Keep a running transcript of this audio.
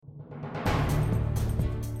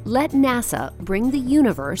Let NASA bring the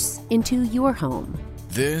universe into your home.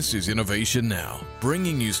 This is Innovation Now,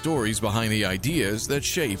 bringing you stories behind the ideas that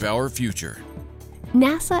shape our future.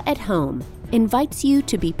 NASA at Home invites you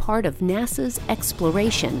to be part of NASA's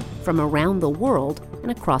exploration from around the world and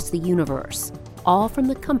across the universe, all from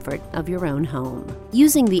the comfort of your own home.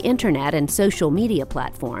 Using the internet and social media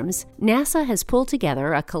platforms, NASA has pulled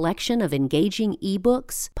together a collection of engaging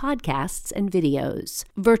ebooks, podcasts, and videos.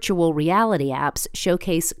 Virtual reality apps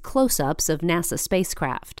showcase close-ups of NASA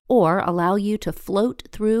spacecraft or allow you to float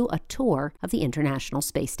through a tour of the International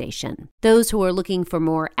Space Station. Those who are looking for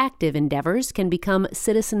more active endeavors can become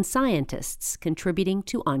citizen scientists, contributing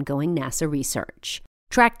to ongoing NASA research.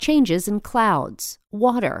 Track changes in clouds,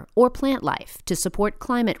 water, or plant life to support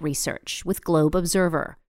climate research with Globe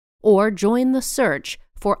Observer. Or join the search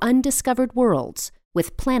for undiscovered worlds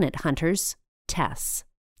with Planet Hunters, TESS.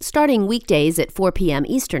 Starting weekdays at 4 p.m.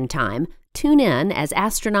 Eastern Time, tune in as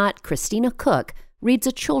astronaut Christina Cook reads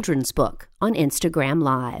a children's book on Instagram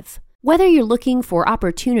Live. Whether you're looking for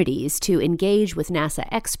opportunities to engage with NASA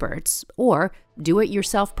experts or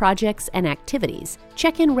do-it-yourself projects and activities,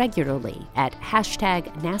 check in regularly at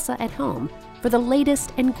 #NASAAtHome for the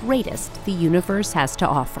latest and greatest the universe has to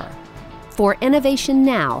offer. For Innovation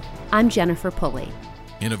Now, I'm Jennifer Pulley.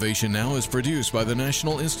 Innovation Now is produced by the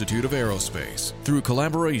National Institute of Aerospace through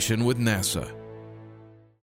collaboration with NASA.